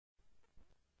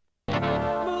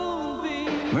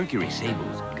Mercury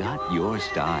Sable's got your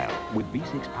style with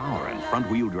V6 power and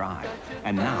front-wheel drive.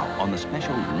 And now, on the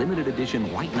special limited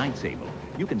edition White Knight Sable,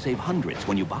 you can save hundreds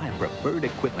when you buy a preferred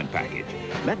equipment package.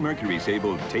 Let Mercury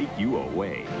Sable take you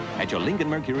away at your Lincoln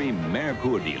Mercury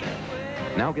Merpur dealer.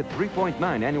 Now get 3.9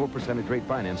 annual percentage rate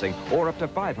financing or up to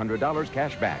 $500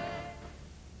 cash back.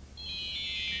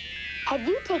 Have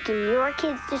you taken your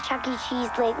kids to Chuck E. Cheese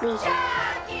lately?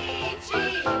 Chuck E.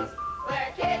 Cheese,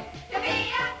 where kids can be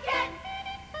a kid.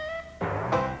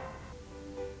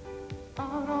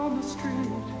 Out on the street,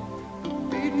 the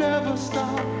beat never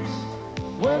stops.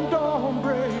 When dawn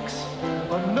breaks,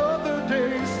 another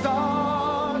day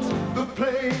starts. The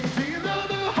plain dealer,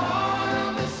 the heart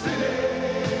of the city.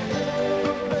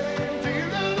 The plain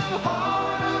dealer, the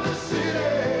heart of the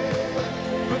city.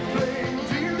 The plain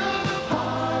dealer, the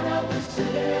heart of the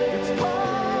city. It's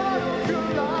part of your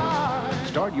life.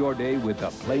 Start your day with the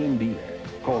Plain Dealer.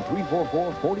 Call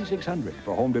 344-4600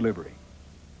 for home delivery.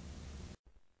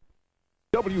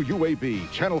 WUAB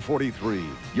Channel 43,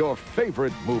 your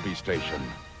favorite movie station.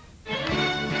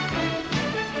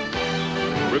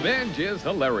 Revenge is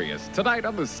hilarious. Tonight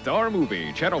on the Star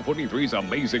Movie, Channel 43's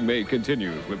Amazing May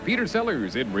continues with Peter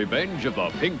Sellers in Revenge of the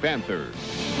Pink Panther.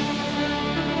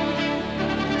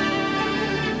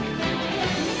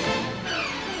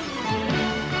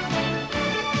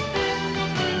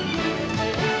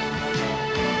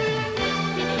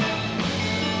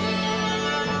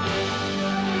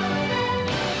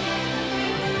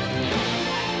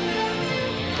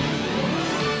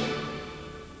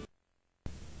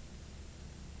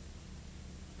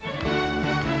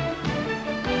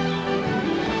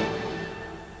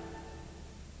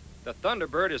 The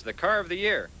Thunderbird is the car of the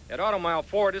year. At Automile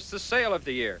Ford, it's the sale of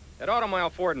the year. At Automile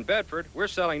Ford in Bedford, we're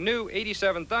selling new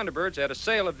 87 Thunderbirds at a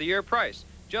sale of the year price,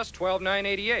 just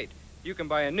 $12,988. You can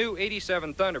buy a new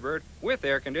 87 Thunderbird with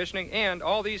air conditioning and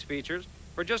all these features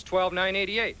for just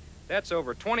 $12,988. That's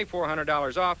over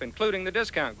 $2,400 off, including the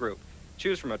discount group.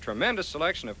 Choose from a tremendous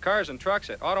selection of cars and trucks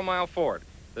at Automile Ford,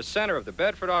 the center of the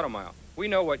Bedford Automile. We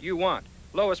know what you want.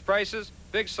 Lowest prices,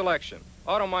 big selection.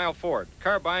 Automile Ford,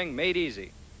 car buying made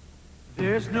easy.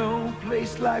 There's no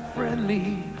place like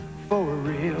Friendly for a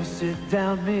real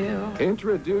sit-down meal.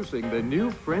 Introducing the new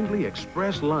Friendly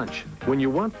Express Lunch. When you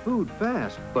want food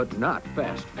fast, but not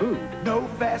fast food. No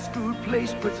fast food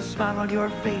place puts a smile on your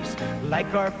face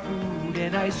like our food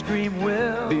and ice cream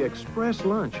will. The Express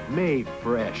Lunch, made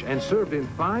fresh and served in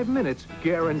 5 minutes,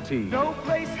 guaranteed. No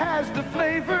place has the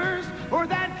flavors or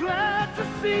that glad to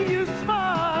see you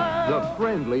smile. The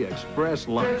Friendly Express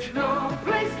Lunch. There's no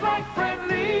place like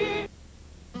Friendly.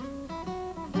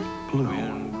 Blue.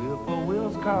 When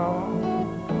Whippoorwills call,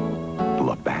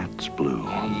 Labatt's blue.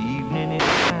 evening is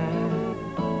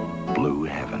time, Blue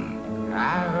heaven.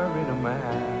 I hurry to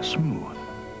mine. Smooth.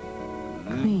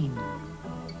 Clean.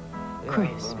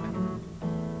 Crisp.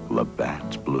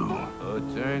 Labatt's blue. A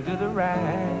turn to the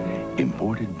right,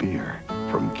 Imported beer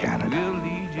from Canada. will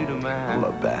lead you to mine.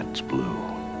 Labatt's blue.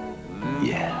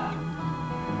 Yeah.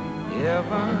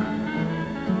 Heaven.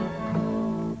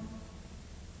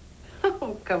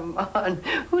 Oh, come on.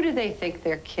 Who do they think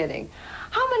they're kidding?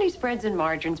 How many spreads and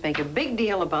margarines make a big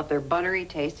deal about their buttery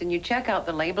taste, and you check out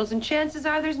the labels, and chances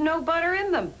are there's no butter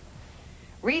in them?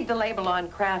 Read the label on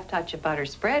Kraft Touch of Butter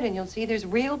spread, and you'll see there's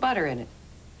real butter in it.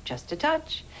 Just a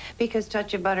touch, because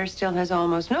Touch of Butter still has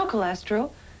almost no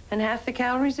cholesterol and half the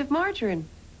calories of margarine.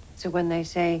 So when they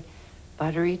say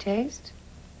buttery taste,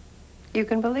 you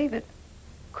can believe it.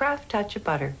 Kraft Touch of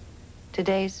Butter,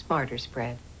 today's smarter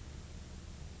spread.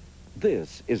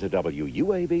 This is a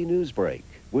WUAB news break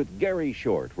with Gary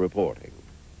Short reporting.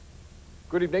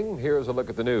 Good evening. Here's a look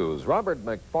at the news. Robert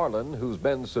McFarland, who's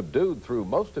been subdued through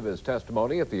most of his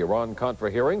testimony at the Iran-Contra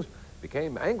hearings,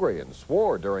 became angry and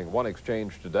swore during one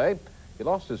exchange today. He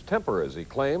lost his temper as he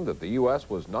claimed that the U.S.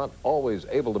 was not always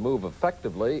able to move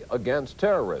effectively against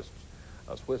terrorists.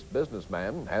 A Swiss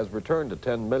businessman has returned a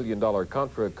 $10 million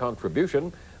Contra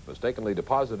contribution mistakenly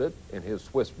deposited in his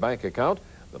Swiss bank account.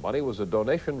 The money was a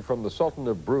donation from the Sultan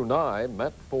of Brunei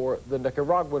meant for the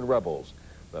Nicaraguan rebels.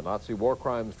 The Nazi war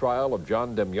crimes trial of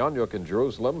John Demjanjuk in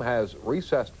Jerusalem has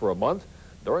recessed for a month.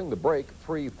 During the break,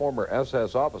 3 former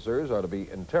SS officers are to be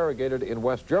interrogated in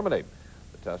West Germany.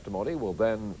 The testimony will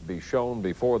then be shown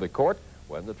before the court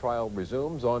when the trial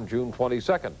resumes on June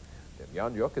 22nd.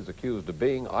 Demjanjuk is accused of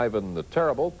being Ivan the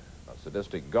Terrible, a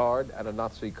sadistic guard at a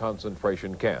Nazi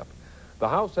concentration camp. The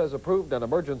House has approved an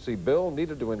emergency bill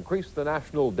needed to increase the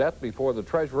national debt before the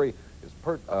Treasury is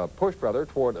pushed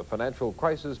toward a financial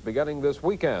crisis beginning this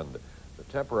weekend. The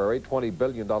temporary $20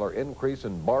 billion increase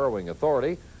in borrowing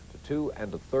authority to $2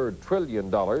 1/3 trillion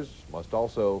must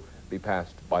also be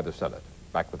passed by the Senate.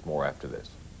 Back with more after this.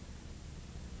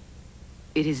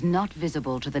 It is not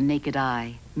visible to the naked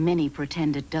eye. Many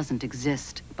pretend it doesn't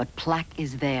exist, but plaque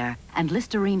is there, and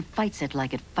Listerine fights it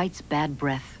like it fights bad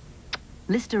breath.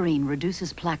 Listerine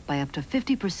reduces plaque by up to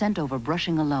 50% over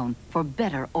brushing alone for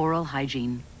better oral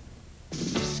hygiene.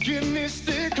 Skinny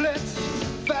sticklets,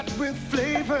 fat with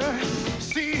flavor.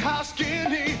 See how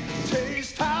skinny,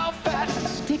 taste how fat.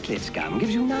 Sticklets gum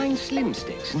gives you 9 slim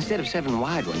sticks instead of 7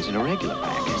 wide ones in a regular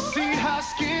pack. See how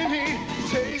skinny,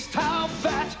 taste how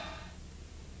fat.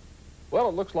 Well,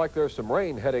 it looks like there's some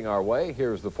rain heading our way.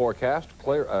 Here's the forecast.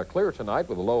 Clear tonight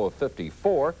with a low of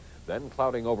 54. Then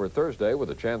clouding over Thursday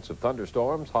with a chance of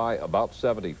thunderstorms, high about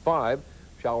 75.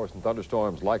 Showers and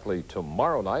thunderstorms likely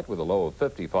tomorrow night with a low of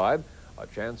 55. A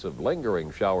chance of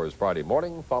lingering showers Friday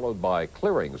morning, followed by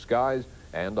clearing skies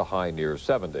and a high near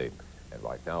 70. And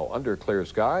right now, under clear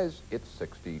skies, it's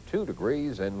 62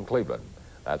 degrees in Cleveland.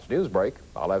 That's Newsbreak.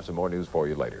 I'll have some more news for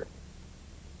you later.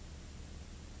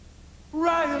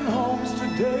 Ryan Homes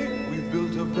today, we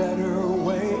built a better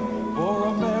way for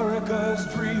America's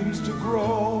dreams to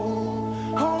grow.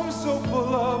 Homes so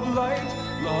full of light,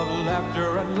 love,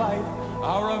 laughter, and life,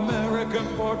 our American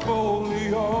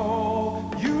portfolio.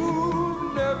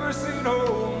 You've never seen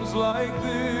homes like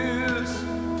this.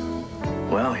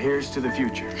 Well, here's to the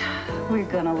future. We're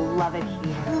gonna love it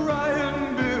here.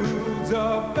 Ryan builds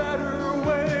a better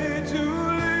way to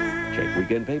live. Check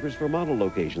weekend papers for model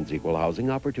locations, equal housing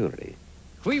opportunity.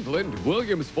 Cleveland,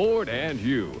 Williams Ford, and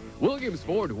you. Williams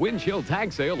Ford wind-chill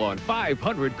tag sale on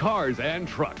 500 cars and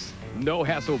trucks. No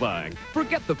hassle buying.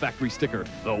 Forget the factory sticker.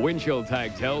 The wind-chill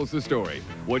tag tells the story.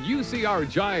 When you see our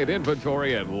giant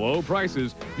inventory at low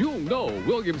prices, you'll know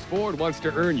Williams Ford wants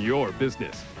to earn your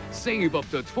business. Save up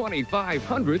to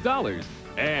 $2,500.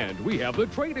 And we have the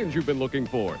trade-ins you've been looking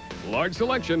for. Large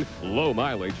selection, low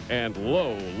mileage, and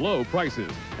low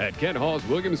prices at Ken Hall's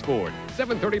Williams Ford,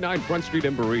 739 Front Street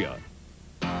in Berea.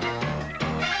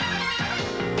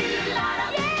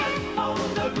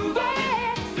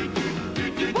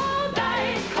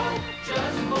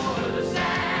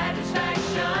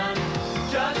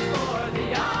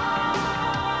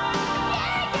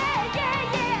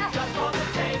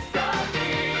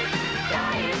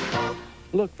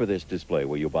 Look for this display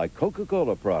where you buy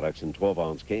Coca-Cola products in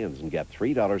 12-ounce cans and get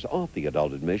 $3 off the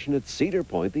adult admission at Cedar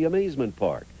Point, the amusement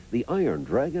park. The Iron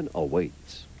Dragon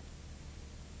awaits.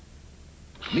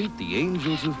 Meet the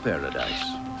Angels of Paradise.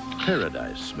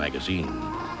 Paradise magazine.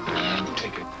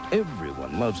 Take it.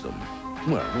 Everyone loves them.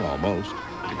 Well, almost.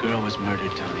 The girl was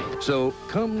murdered, Tony. So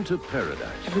come to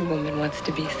Paradise. Every woman wants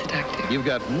to be seductive. You've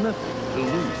got nothing to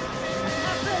lose.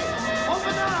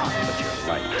 Open up! But you're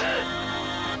right.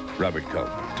 Robert Culp,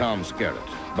 Tom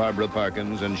Skerritt, Barbara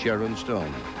Parkins, and Sharon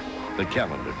Stone. The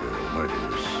Calendar Girl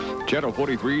Murders. Channel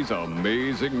 43's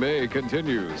Amazing May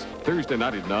continues Thursday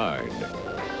night at 9.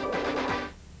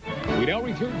 We now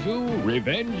return to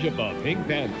Revenge of the Pink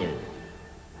Panther.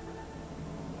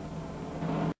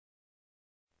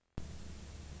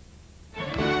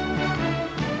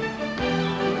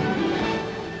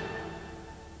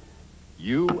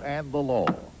 You and the law.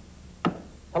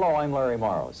 Hello, I'm Larry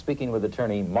Morrow, speaking with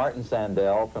attorney Martin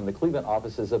Sandell from the Cleveland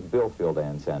offices of Billfield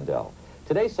and Sandell.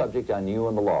 Today's subject on You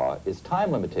and the Law is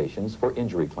time limitations for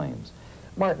injury claims.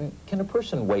 Martin, can a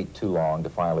person wait too long to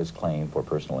file his claim for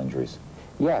personal injuries?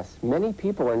 Yes, many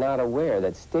people are not aware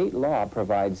that state law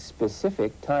provides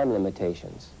specific time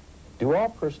limitations. Do all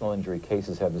personal injury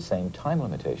cases have the same time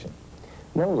limitation?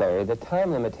 No, Larry, the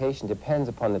time limitation depends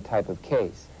upon the type of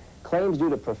case. Claims due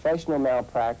to professional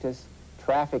malpractice,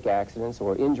 traffic accidents,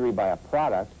 or injury by a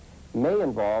product may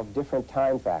involve different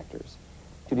time factors.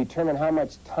 To determine how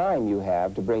much time you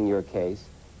have to bring your case,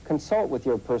 consult with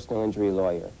your personal injury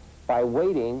lawyer. By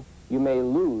waiting, you may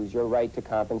lose your right to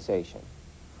compensation.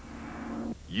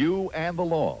 You and the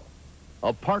Law,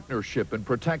 a partnership in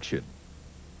protection.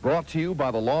 Brought to you by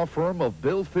the law firm of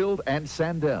Billfield and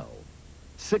Sandell,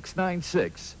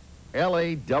 696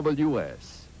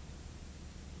 LAWS.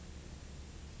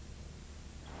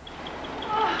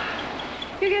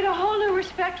 You get a whole new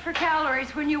respect for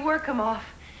calories when you work them off.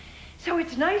 So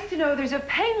it's nice to know there's a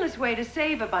painless way to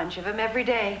save a bunch of them every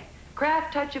day.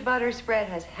 Kraft Touch of Butter spread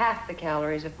has half the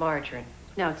calories of margarine.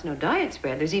 Now, it's no diet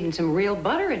spread. There's even some real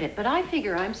butter in it. But I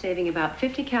figure I'm saving about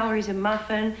 50 calories a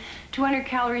muffin, 200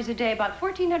 calories a day, about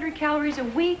 1,400 calories a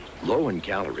week. Low in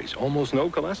calories, almost no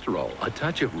cholesterol, a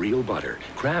touch of real butter.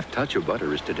 Kraft Touch of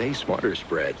Butter is today's smarter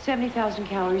spread. 70,000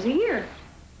 calories a year.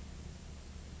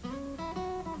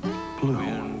 Blue.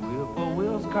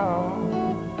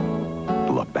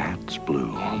 Labatt's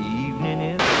blue. Evening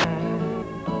is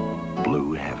fine.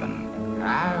 Blue heaven.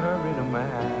 I hurry to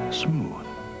mine. Smooth.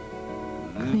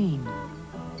 Clean.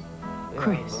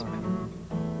 Crisp.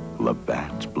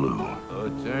 Labatt's Blue.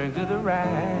 Turn to the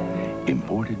right.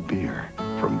 Imported beer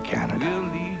from Canada. We'll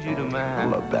lead you to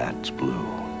mine. Labatt's Blue.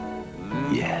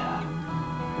 Yeah.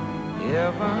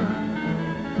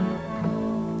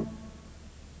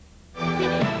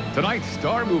 Tonight's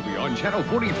Star Movie on Channel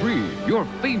 43, your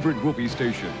favorite movie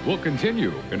station, will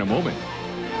continue in a moment.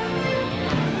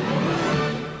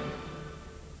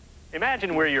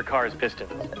 Imagine we're your car's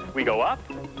pistons. We go up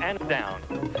and down,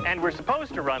 and we're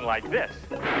supposed to run like this.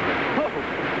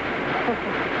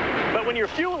 But when your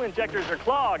fuel injectors are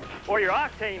clogged or your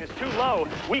octane is too low,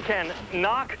 we can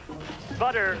knock,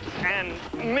 sputter, and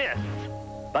miss.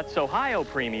 But Sohio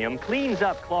Premium cleans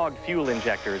up clogged fuel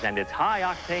injectors, and its high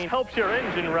octane helps your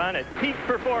engine run at peak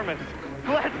performance.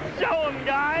 Let's show them,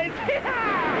 guys!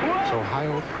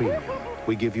 Sohio Premium.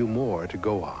 We give you more to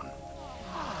go on.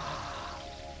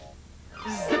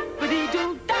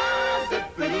 Zippity-doo-dah,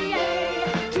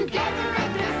 zippity-yay. Together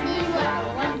at Disney, what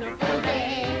a wonderful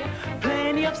day.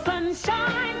 Plenty of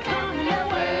sunshine coming your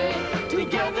way.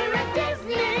 Together at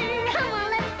Disney. Come on,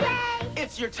 let's play.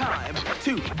 It's your time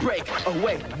to break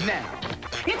away now.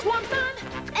 It's warm sun.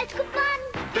 Extra fun.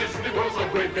 Disney World's a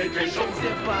great vacation.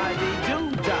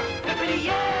 Zippity-doo-dah.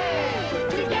 Zippity-yay.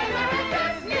 Together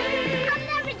at Disney.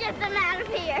 I'll never get them out of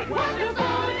here.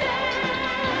 Wonderful day.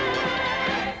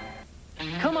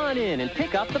 Come on in and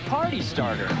pick up the party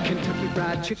starter. Kentucky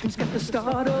Fried Chicken's got the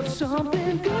start of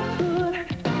something good.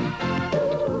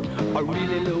 A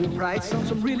really low price on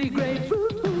some really great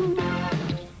food.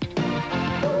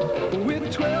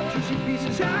 With 12 juicy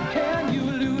pieces, how can you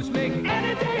lose? Make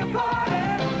any day a party,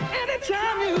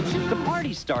 anytime you choose. The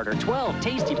party starter, 12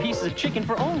 tasty pieces of chicken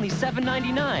for only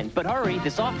 $7.99. But hurry,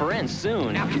 this offer ends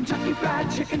soon. Now Kentucky Fried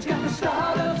Chicken's got the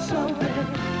start of something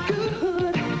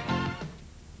good.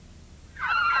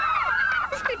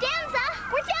 Mr. Danza,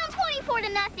 we're down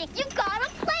 24-0. You gotta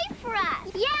play for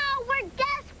us. Yeah, we're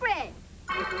desperate.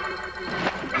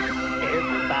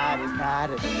 Everybody's got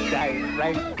a diet,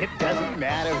 right? It doesn't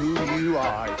matter who you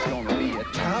are. It's gonna be a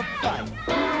tough fight.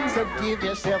 So give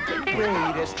yourself the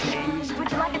greatest taste.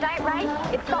 Would you like a diet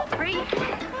right? It's salt-free.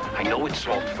 I know it's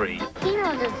salt-free. He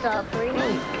knows it's salt-free.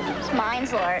 It's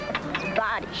mine's Lord. His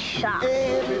body's shot.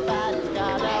 Everybody's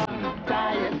got a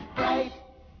diet, right?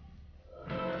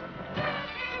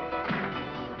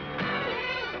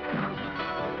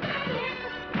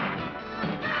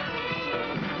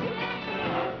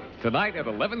 Tonight at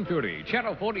 11:30,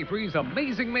 Channel 43's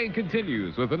Amazing May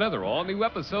continues with another all-new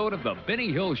episode of The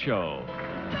Benny Hill Show.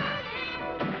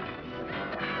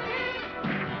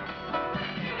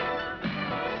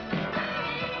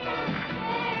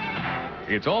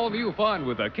 It's all new fun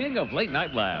with the king of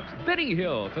late-night laughs, Benny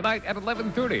Hill, tonight at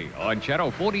 11:30 on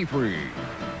Channel 43.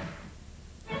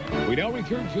 We now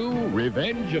return to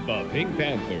Revenge of the Pink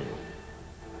Panther.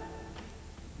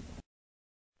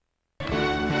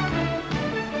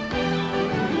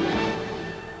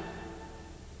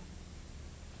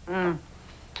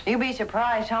 You'd be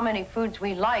surprised how many foods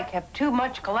we like have too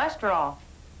much cholesterol.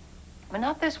 But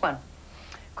not this one.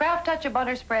 Kraft Touch of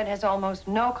Butter spread has almost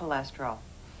no cholesterol.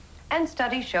 And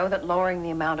studies show that lowering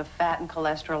the amount of fat and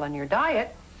cholesterol in your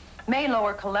diet may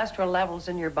lower cholesterol levels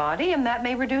in your body, and that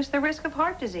may reduce the risk of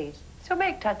heart disease. So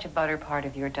make Touch of Butter part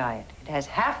of your diet. It has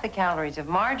half the calories of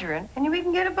margarine, and you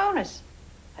even get a bonus.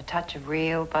 A touch of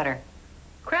real butter.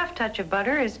 Kraft Touch of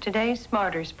Butter is today's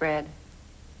smarter spread.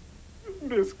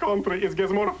 This country is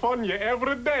getting more fun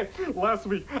every day. Last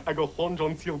week, I go Long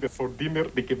John Silver for dinner.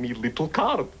 They give me little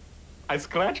card. I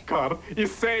scratch card. It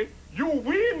say, you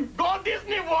win. Go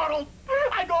Disney World.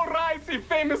 I go ride, see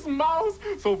famous mouse.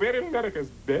 So we're in America's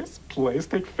best place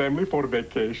take family for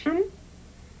vacation.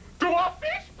 To a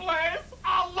fish place.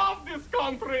 I love this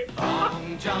country.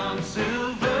 Long John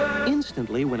Silver.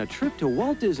 Instantly win a trip to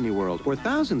Walt Disney World or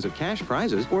thousands of cash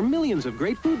prizes or millions of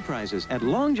great food prizes at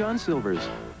Long John Silver's.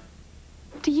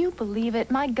 Do you believe it?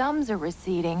 My gums are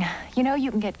receding. You know, you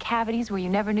can get cavities where you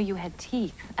never knew you had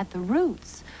teeth, at the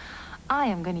roots. I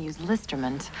am going to use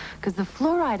Listerment, because the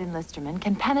fluoride in Listerment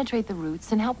can penetrate the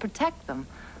roots and help protect them.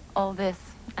 All this,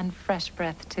 and fresh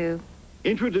breath, too.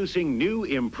 Introducing new,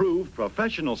 improved,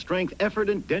 professional strength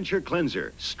Effordent Denture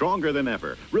Cleanser. Stronger than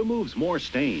ever. Removes more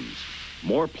stains,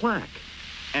 more plaque,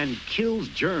 and kills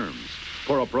germs.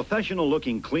 For a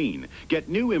professional-looking clean, get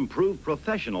new, improved,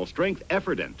 professional strength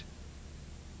Effordent.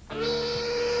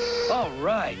 All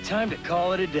right, time to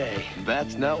call it a day.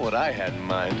 That's not what I had in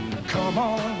mind. Come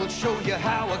on, we'll show you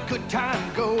how a good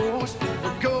time goes.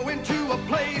 We're going to a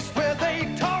place where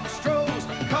they talk Strohs.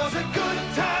 Cause a good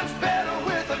time's better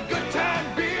with a good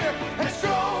time beer. And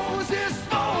Strohs is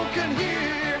smoking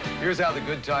here. Here's how the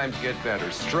good times get better.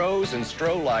 Stroh's and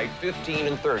Stroh Light 15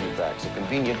 and 30 packs. A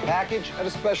convenient package at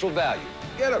a special value.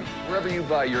 Get them wherever you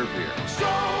buy your beer.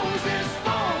 Stroh's is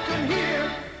smoking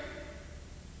here.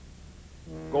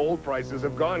 Gold prices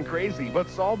have gone crazy, but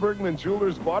Saul Bergman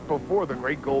Jewelers bought before the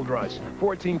great gold rush.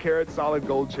 14-karat solid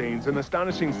gold chains, an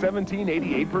astonishing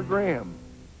 $17.88 per gram.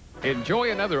 Enjoy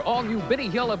another all-new Benny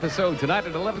Hill episode tonight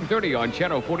at 11:30 on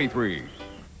Channel 43.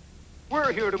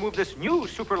 We're here to move this new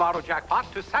Super Lotto jackpot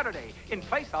to Saturday in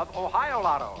place of Ohio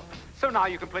Lotto. So now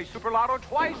you can play Super Lotto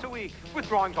twice a week with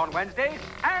drawings on Wednesdays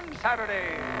and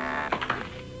Saturdays.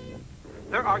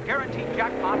 There are guaranteed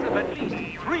jackpots of at least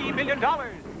 $3 million.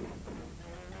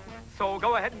 So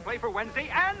go ahead and play for Wednesday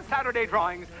and Saturday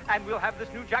drawings, and we'll have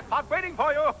this new jackpot waiting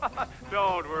for you.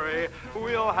 Don't worry,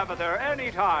 we'll have it there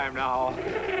any time now.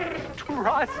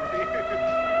 Trust me.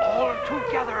 All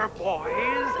together,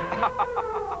 boys.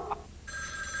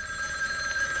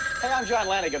 Hey, I'm John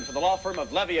Lanigan for the law firm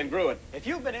of Levy & Gruen. If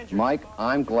you've been injured... Mike,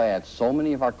 I'm glad so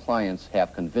many of our clients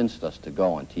have convinced us to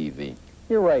go on TV.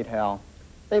 You're right, Hal.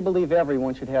 They believe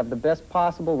everyone should have the best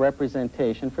possible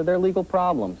representation for their legal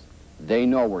problems. They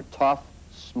know we're tough,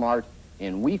 smart,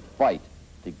 and we fight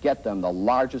to get them the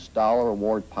largest dollar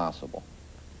award possible.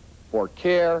 For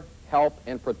care, help,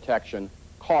 and protection,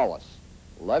 call us.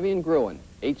 Levy & Gruen,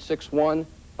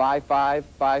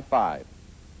 861-5555.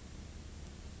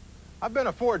 I've been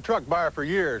a Ford truck buyer for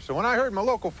years, so when I heard my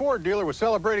local Ford dealer was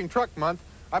celebrating Truck Month,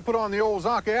 I put on the old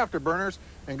Zonka afterburners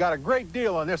and got a great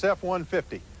deal on this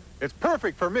F-150. It's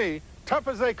perfect for me, tough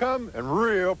as they come and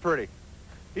real pretty.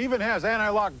 Even has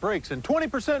anti-lock brakes and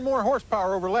 20% more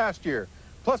horsepower over last year.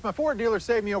 Plus, my Ford dealer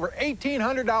saved me over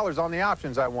 $1,800 on the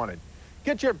options I wanted.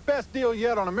 Get your best deal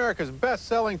yet on America's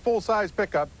best-selling full-size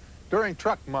pickup during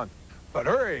Truck Month. But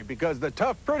hurry, because the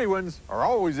tough, pretty ones are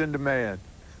always in demand.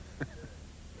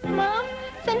 Mom,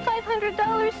 send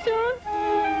 $500 soon,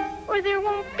 or there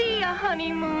won't be a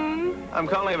honeymoon. I'm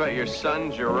calling about your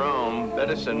son, Jerome.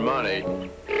 Better send money.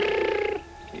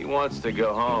 He wants to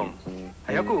go home.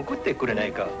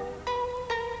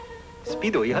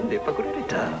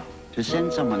 To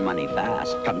send someone money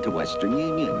fast, come to Western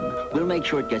Union. We'll make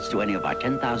sure it gets to any of our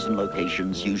 10,000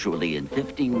 locations, usually in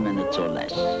 15 minutes or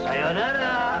less.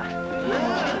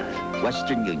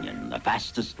 Western Union, the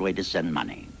fastest way to send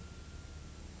money.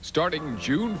 Starting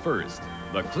June 1st,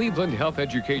 the Cleveland Health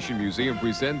Education Museum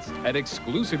presents an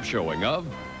exclusive showing of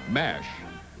MASH,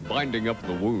 Binding Up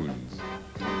the Wounds.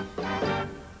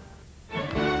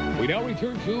 We now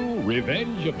return to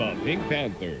Revenge of the Pink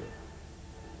Panther.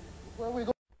 Where we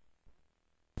go?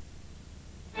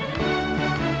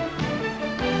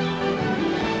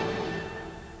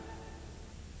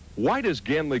 Why does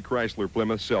Ganley Chrysler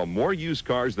Plymouth sell more used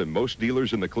cars than most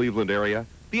dealers in the Cleveland area?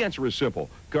 The answer is simple.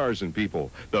 Cars and people.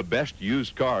 The best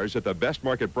used cars at the best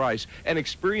market price and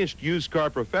experienced used car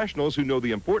professionals who know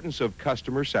the importance of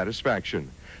customer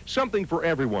satisfaction. Something for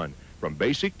everyone, from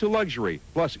basic to luxury,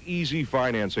 plus easy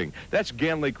financing. That's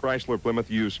Ganley Chrysler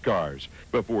Plymouth Used Cars.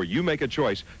 Before you make a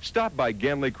choice, stop by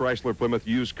Ganley Chrysler Plymouth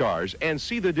Used Cars and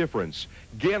see the difference.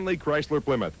 Ganley Chrysler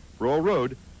Plymouth, Roll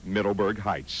Road, Middleburg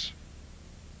Heights.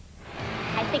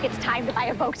 I think it's time to buy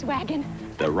a Volkswagen.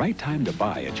 The right time to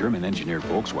buy a German-engineered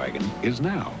Volkswagen is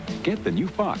now. Get the new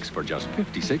Fox for just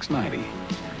 $56.90.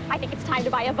 I think it's time to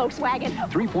buy a Volkswagen.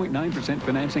 3.9%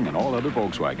 financing on all other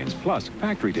Volkswagens, plus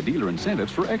factory-to-dealer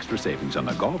incentives for extra savings on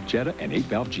the Golf, Jetta, and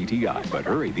 8-valve GTI. But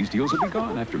hurry, these deals will be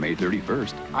gone after May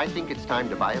 31st. I think it's time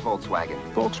to buy a Volkswagen.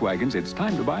 Volkswagens, it's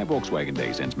time to buy a Volkswagen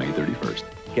Day since May 31st.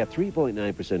 Get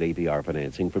 3.9% APR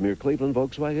financing from your Cleveland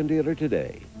Volkswagen dealer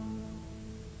today.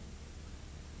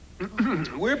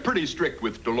 We're pretty strict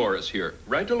with Dolores here,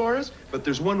 right, Dolores? But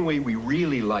there's one way we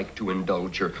really like to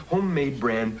indulge her. Homemade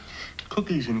brand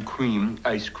cookies and cream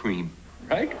ice cream,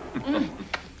 right?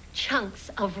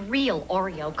 Chunks of real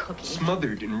Oreo cookies.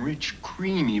 Smothered in rich,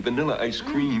 creamy vanilla ice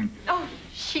cream. Oh,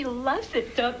 she loves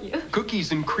it, don't you?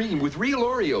 Cookies and cream with real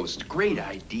Oreos. Great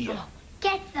idea.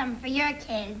 Get some for your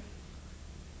kids.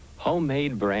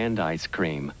 Homemade brand ice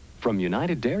cream from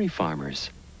United Dairy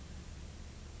Farmers.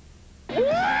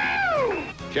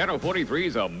 Channel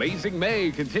 43's Amazing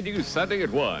May continues Sunday at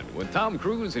 1 when Tom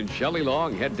Cruise and Shelley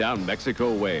Long head down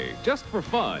Mexico way, just for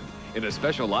fun, in a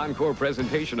special encore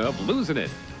presentation of Losing It.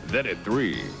 Then at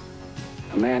 3.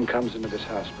 A man comes into this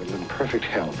hospital in perfect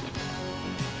health,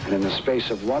 and in the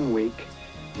space of 1 week,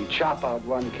 we chop out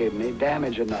one kidney,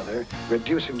 damage another,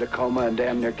 reduce him to coma, and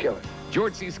damn near kill him.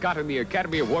 George C. Scott in the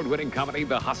Academy Award-winning comedy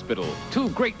The Hospital. 2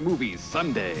 great movies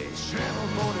Sunday. Channel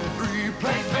 43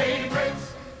 plays favorites.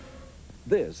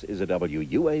 This is a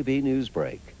WUAB news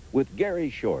break with Gary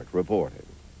Short reporting.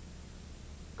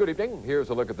 Good evening. Here's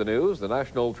a look at the news. The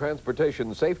National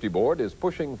Transportation Safety Board is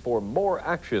pushing for more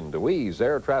action to ease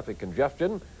air traffic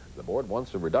congestion. The board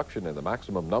wants a reduction in the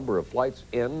maximum number of flights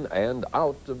in and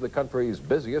out of the country's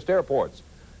busiest airports.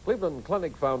 Cleveland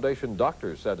Clinic Foundation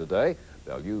doctors said today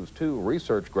they'll use 2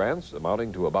 research grants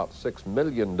amounting to about $6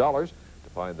 million to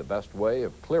find the best way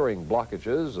of clearing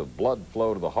blockages of blood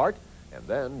flow to the heart and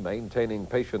then maintaining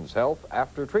patients' health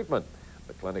after treatment.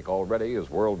 The clinic already is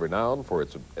world-renowned for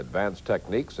its advanced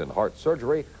techniques in heart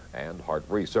surgery and heart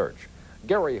research.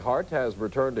 Gary Hart has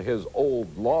returned to his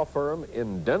old law firm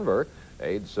in Denver.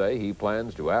 Aides say he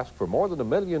plans to ask for more than $1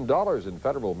 million in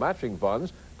federal matching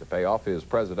funds to pay off his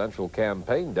presidential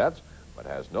campaign debts, but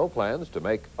has no plans to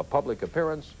make a public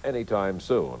appearance anytime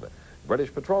soon.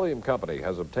 British Petroleum Company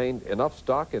has obtained enough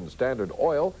stock in Standard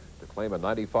Oil to claim a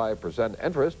 95%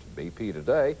 interest. BP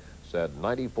today said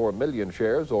 94 million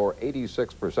shares, or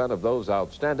 86% of those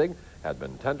outstanding, had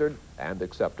been tendered and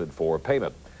accepted for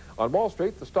payment. On Wall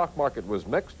Street, the stock market was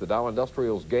mixed. The Dow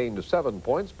Industrials gained 7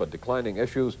 points, but declining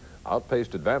issues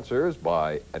outpaced advancers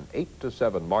by an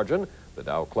 8-7 margin. The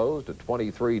Dow closed at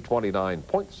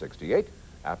 2329.68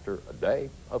 after a day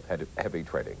of heavy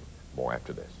trading. More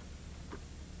after this.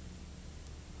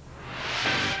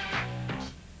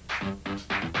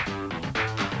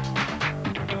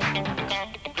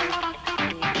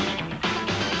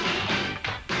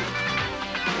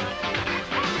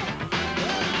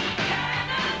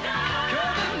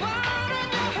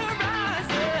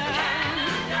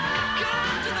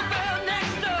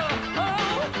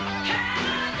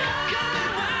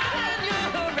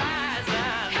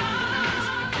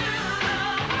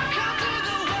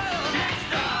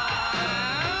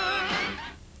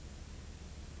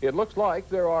 It looks like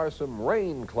there are some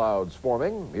rain clouds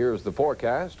forming. Here's the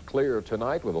forecast. Clear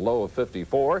tonight with a low of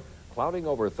 54. Clouding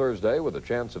over Thursday with a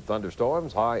chance of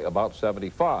thunderstorms, high about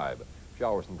 75.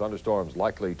 Showers and thunderstorms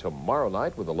likely tomorrow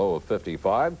night with a low of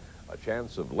 55. A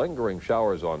chance of lingering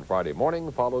showers on Friday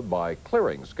morning, followed by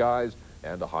clearing skies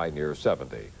and a high near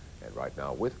 70. And right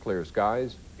now, with clear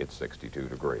skies, it's 62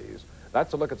 degrees.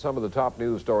 That's a look at some of the top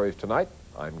news stories tonight.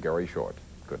 I'm Gary Short.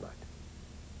 Good night.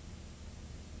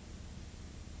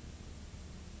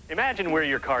 Imagine we're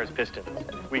your car's pistons.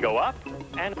 We go up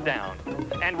and down,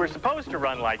 and we're supposed to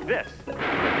run like this. But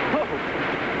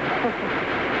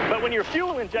when your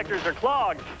fuel injectors are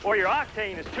clogged or your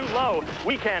octane is too low,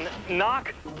 we can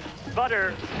knock,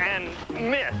 sputter, and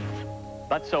miss.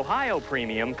 But Sohio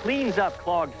Premium cleans up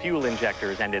clogged fuel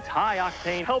injectors, and its high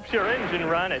octane helps your engine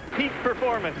run at peak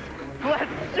performance. Let's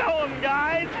show them,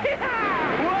 guys!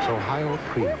 Sohio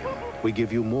Premium. We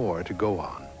give you more to go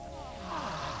on.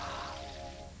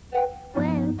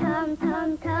 When Tom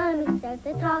starts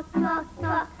to talk,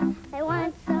 I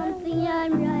want something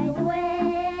young right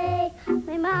away.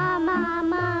 My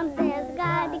mom says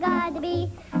gotta be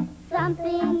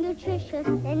something nutritious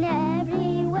in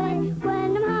every way.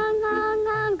 When I'm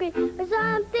hungry for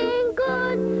something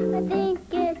good, I think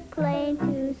it's plain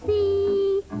to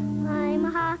see. I'm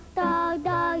a hot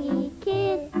doggy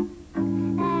kid,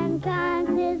 and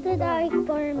time is the dark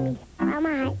for me. I'm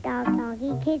a hot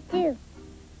doggy kid too.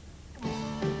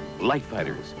 Light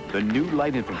fighters, the new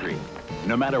light infantry.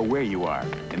 No matter where you are,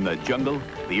 in the jungle,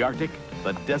 the Arctic,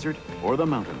 the desert, or the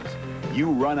mountains,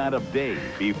 you run out of day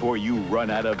before you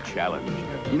run out of challenge.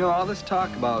 You know, all this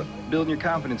talk about building your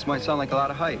confidence might sound like a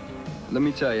lot of hype. Let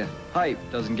me tell you, hype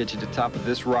doesn't get you to the top of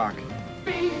this rock.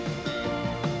 Be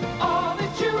all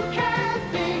that you can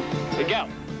be. Hey, Gal.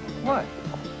 What?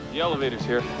 The elevator's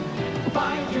here.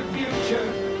 Find your future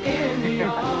in the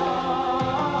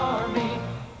army.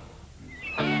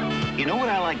 You know what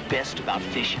I like best about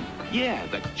fishing? Yeah,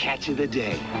 the catch of the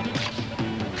day.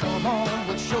 Come on,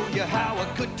 we'll show you how a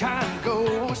good time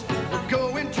goes. We're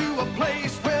going to a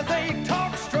place where they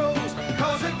talk Strohs,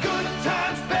 'cause a good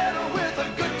time's better with a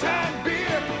good time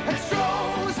beer, and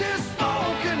Strohs is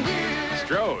smoking here.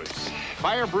 Strohs,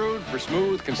 fire brewed for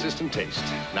smooth, consistent taste.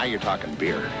 Now you're talking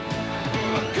beer.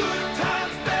 A good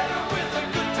time's better with a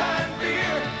good time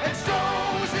beer, and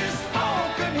Strohs is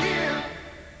smoking here.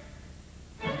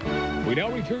 We now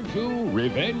return to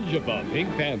Revenge of the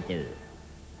Pink Panther.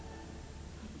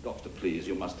 Doctor, please,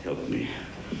 you must help me.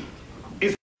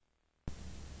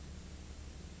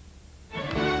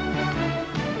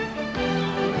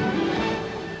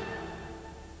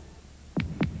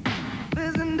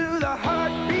 Listen to the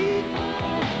heartbeat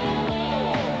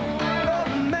of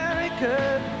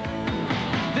America.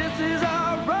 This is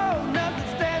our road, nothing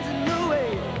stands in the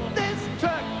way. This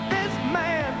truck, this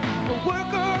man, a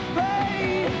worker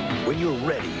paid. When you're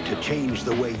ready to change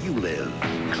the way you live.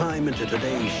 Climb into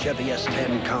today's Chevy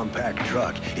S10 compact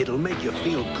truck. It'll make you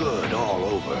feel good all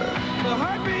over. The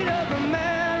heartbeat of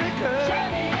America.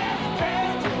 Chevy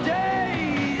S10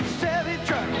 today's Chevy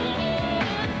truck.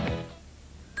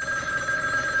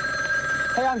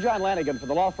 Hey, I'm John Lanigan for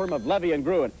the law firm of Levy &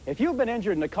 Gruen. If you've been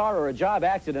injured in a car or a job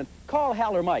accident, call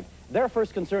Hal or Mike. Their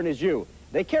first concern is you.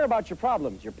 They care about your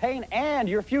problems, your pain, and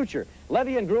your future.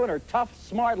 Levy & Gruen are tough,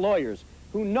 smart lawyers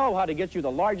who know how to get you the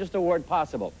largest award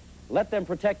possible. Let them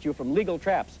protect you from legal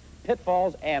traps,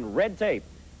 pitfalls, and red tape.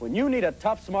 When you need a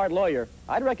tough, smart lawyer,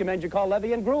 I'd recommend you call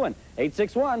Levy & Gruen,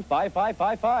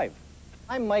 861-5555.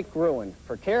 I'm Mike Gruen.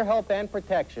 For care, help, and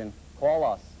protection, call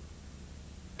us.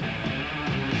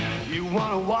 You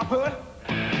want a Whopper?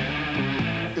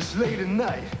 It's late at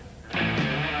night.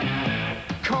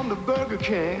 Come to Burger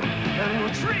King and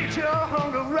we'll treat your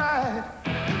hunger right.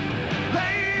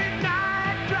 Late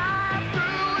night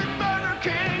drive-through at Burger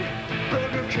King.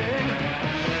 Burger King.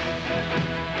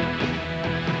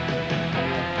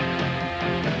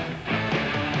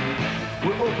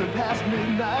 We're open past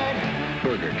midnight.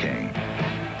 Burger King,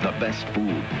 the best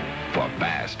food for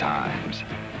fast times.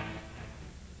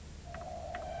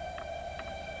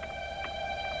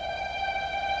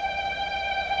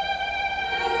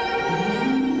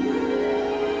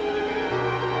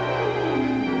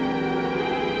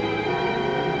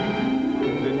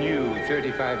 The new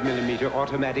 35mm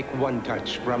automatic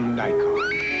one-touch from Nikon.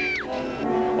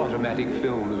 Automatic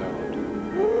film load.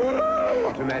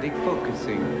 Automatic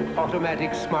focusing.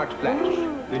 Automatic smart flash.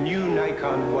 The new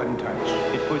Nikon one-touch.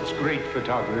 It puts great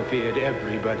photography at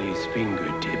everybody's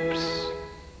fingertips.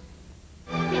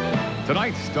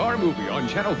 Tonight's Star Movie on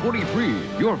Channel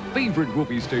 43, your favorite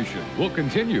movie station, will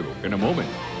continue in a moment.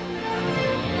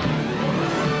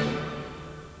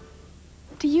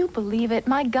 Do you believe it?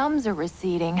 My gums are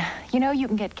receding. You know, you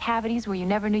can get cavities where you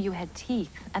never knew you had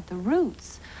teeth, at the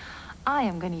roots. I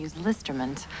am going to use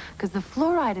Listerment, because the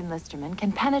fluoride in Listerment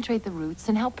can penetrate the roots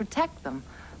and help protect them.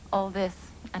 All this,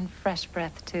 and fresh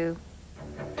breath, too.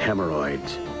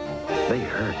 Hemorrhoids. They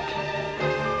hurt,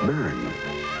 burn,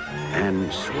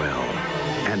 and swell.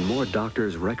 And more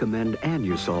doctors recommend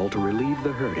Anusol to relieve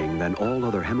the hurting than all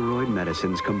other hemorrhoid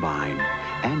medicines combined.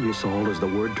 Anusol is the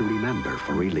word to remember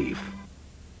for relief.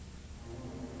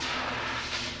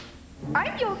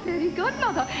 I'm your fairy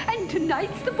godmother, and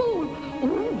tonight's the ball.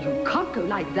 Oh, you can't go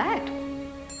like that.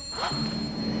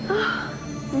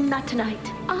 Not tonight.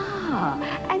 Ah,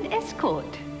 an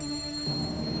escort.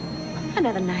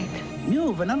 Another night.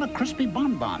 New Vanilla Crispy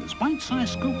Bonbons.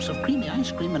 Bite-sized scoops of creamy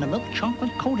ice cream and a milk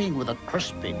chocolate coating with a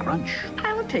crispy crunch.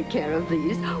 I'll take care of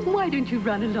these. Why don't you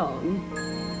run along?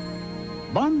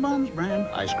 Bonbons brand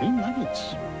ice cream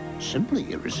nuggets.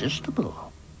 Simply irresistible.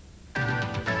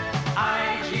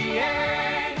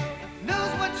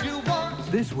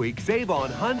 This week, save on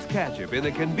Hunt's Ketchup in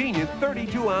the convenient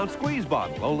 32-ounce squeeze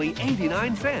bottle, only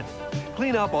 89 cents.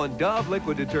 Clean up on Dove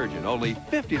liquid detergent, only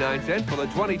 59 cents for the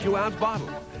 22-ounce bottle.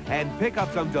 And pick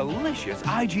up some delicious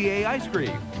IGA ice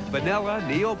cream. Vanilla,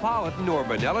 Neapolitan, or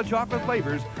vanilla chocolate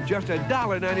flavors, just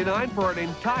 $1.99 for an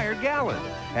entire gallon.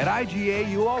 At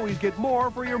IGA, you always get more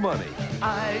for your money.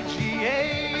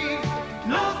 IGA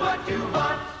knows what you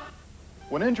want.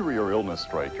 When injury or illness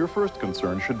strike, your first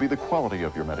concern should be the quality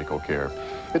of your medical care.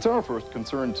 It's our first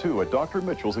concern, too, at Dr.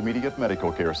 Mitchell's immediate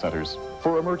medical care centers.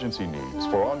 For emergency needs,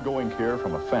 for ongoing care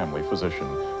from a family physician,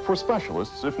 for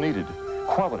specialists if needed,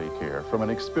 quality care from an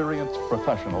experienced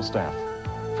professional staff.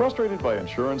 Frustrated by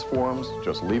insurance forms?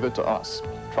 Just leave it to us.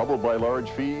 Troubled by large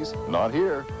fees? Not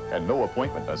here. And no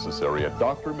appointment necessary at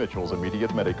Dr. Mitchell's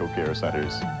immediate medical care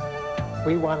centers.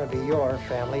 We want to be your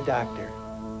family doctor.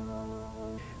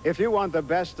 If you want the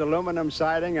best aluminum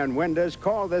siding and windows,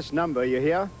 call this number, you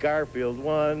hear? Garfield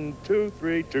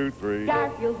 12323.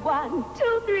 Garfield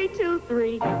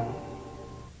 12323.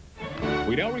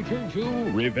 We now return to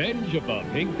Revenge of the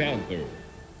Pink Panther.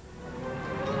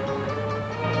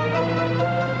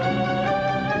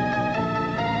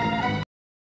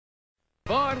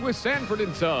 Fun with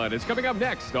Sanford & Son is coming up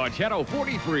next on Channel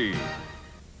 43.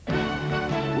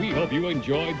 We hope you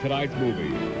enjoyed tonight's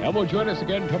movie, and will join us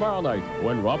again tomorrow night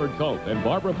when Robert Culp and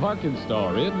Barbara Parkin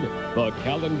star in The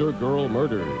Calendar Girl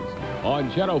Murders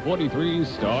on Channel 43's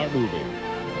Star Movie.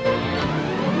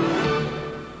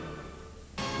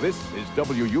 This is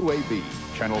WUAB,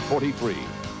 Channel 43,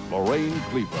 Lorraine,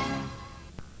 Cleveland.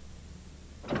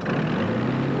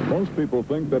 Most people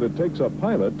think that it takes a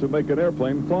pilot to make an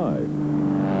airplane fly.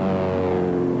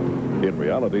 In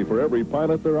reality, for every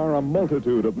pilot, there are a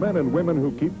multitude of men and women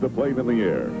who keep the plane in the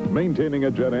air, maintaining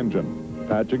a jet engine,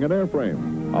 patching an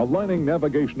airframe, aligning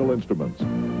navigational instruments,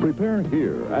 Prepare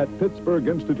here at Pittsburgh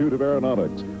Institute of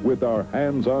Aeronautics with our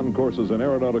hands-on courses in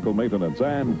aeronautical maintenance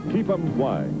and keep them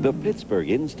flying. The Pittsburgh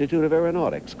Institute of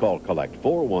Aeronautics. Call collect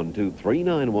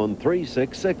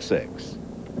 412-391-3666.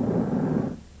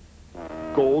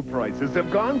 Gold prices have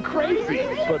gone crazy,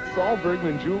 but Saul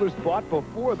Bergman Jewelers bought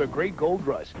before the great gold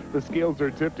rush. The scales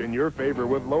are tipped in your favor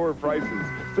with lower prices.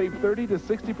 Save 30 to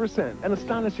 60%, an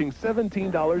astonishing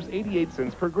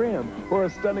 $17.88 per gram, or a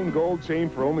stunning gold chain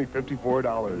for only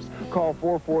 $54. Call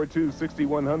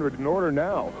 442-6100 and order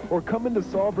now, or come into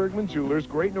Saul Bergman Jewelers,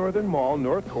 Great Northern Mall,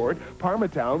 North Court,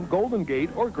 Parmatown, Golden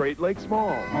Gate, or Great Lakes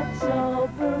Mall. At Saul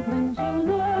Bergman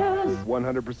Jewelers.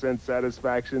 100%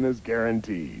 satisfaction is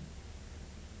guaranteed.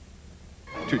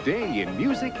 Today in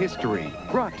Music History,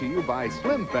 brought to you by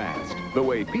Slim Fast, the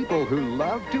way people who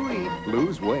love to eat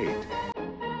lose weight.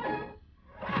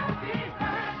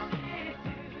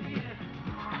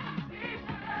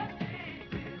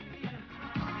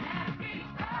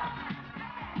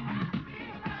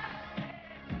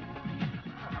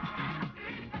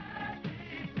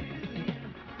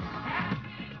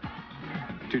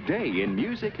 Today in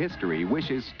Music History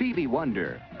wishes Stevie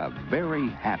Wonder a very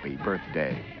happy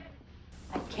birthday.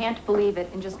 I can't believe it.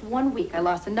 In just 1 week, I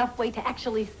lost enough weight to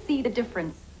actually see the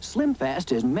difference. Slim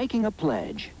Fast is making a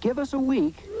pledge. Give us a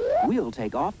week, we'll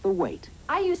take off the weight.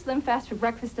 I used Slim Fast for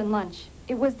breakfast and lunch.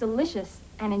 It was delicious,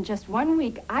 and in just 1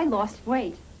 week, I lost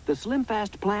weight. The Slim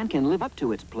Fast plan can live up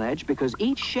to its pledge because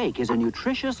each shake is a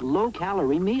nutritious,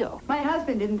 low-calorie meal. My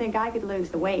husband didn't think I could lose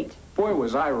the weight. Boy,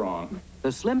 was I wrong.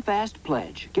 The Slim Fast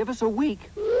pledge. Give us a week,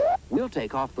 we'll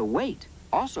take off the weight.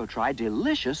 Also try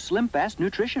delicious Slim Fast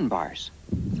nutrition bars.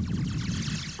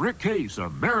 Rick Case,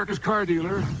 America's car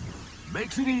dealer,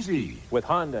 makes it easy. With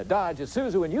Honda, Dodge,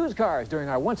 Isuzu, and used cars during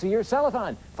our once-a-year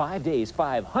sell-a-thon. 5 days,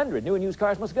 500 new and used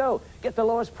cars must go. Get the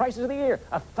lowest prices of the year.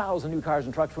 1,000 new cars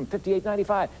and trucks from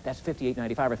 $58.95. That's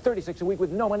 $58.95 or $36 a week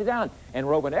with no money down. And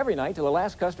we're open every night till the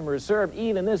last customer is served,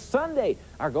 even this Sunday.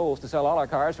 Our goal is to sell all our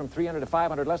cars from $300 to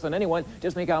 $500 less than anyone.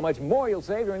 Just think how much more you'll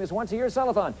save during this once-a-year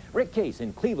sell-a-thon. Rick Case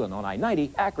in Cleveland on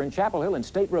I-90, Akron, Chapel Hill, and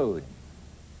State Road.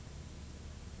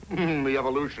 The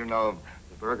evolution of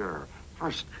the burger.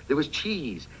 First, there was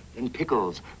cheese, then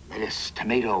pickles, lettuce,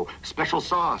 tomato, special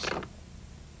sauce.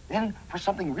 Then, for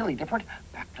something really different,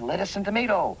 back to lettuce and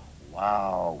tomato.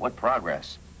 Wow, what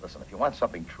progress. Listen, if you want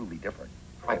something truly different,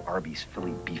 try Arby's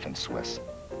Philly Beef and Swiss.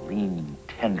 Lean,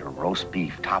 tender roast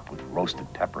beef topped with roasted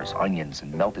peppers, onions,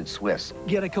 and melted Swiss.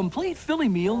 Get a complete Philly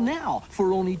meal now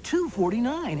for only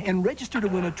 $2.49 and register to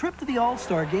win a trip to the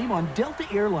All-Star Game on Delta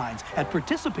Airlines at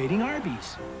participating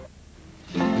Arby's.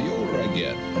 The older I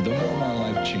get, the more my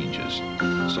life changes.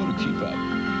 So to keep up,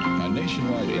 my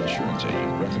nationwide insurance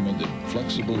agent recommended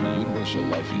flexible universal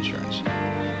life insurance.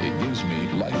 It gives me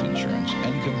life insurance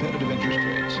and competitive interest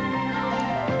rates.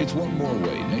 It's one more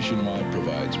way Nationwide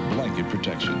provides blanket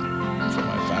protection for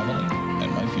my family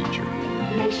and my future.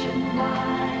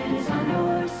 Nationwide is on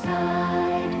your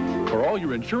side. For all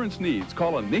your insurance needs,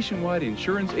 call a Nationwide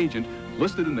insurance agent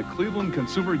listed in the Cleveland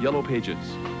Consumer Yellow Pages.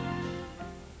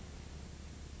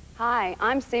 Hi,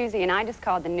 I'm Susie, and I just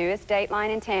called the newest Dateline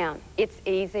in town. It's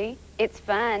easy, it's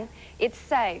fun, it's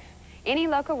safe. Any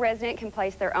local resident can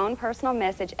place their own personal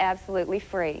message absolutely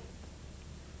free.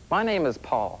 My name is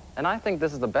Paul, and I think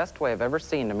this is the best way I've ever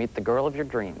seen to meet the girl of your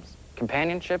dreams.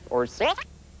 Companionship or sex?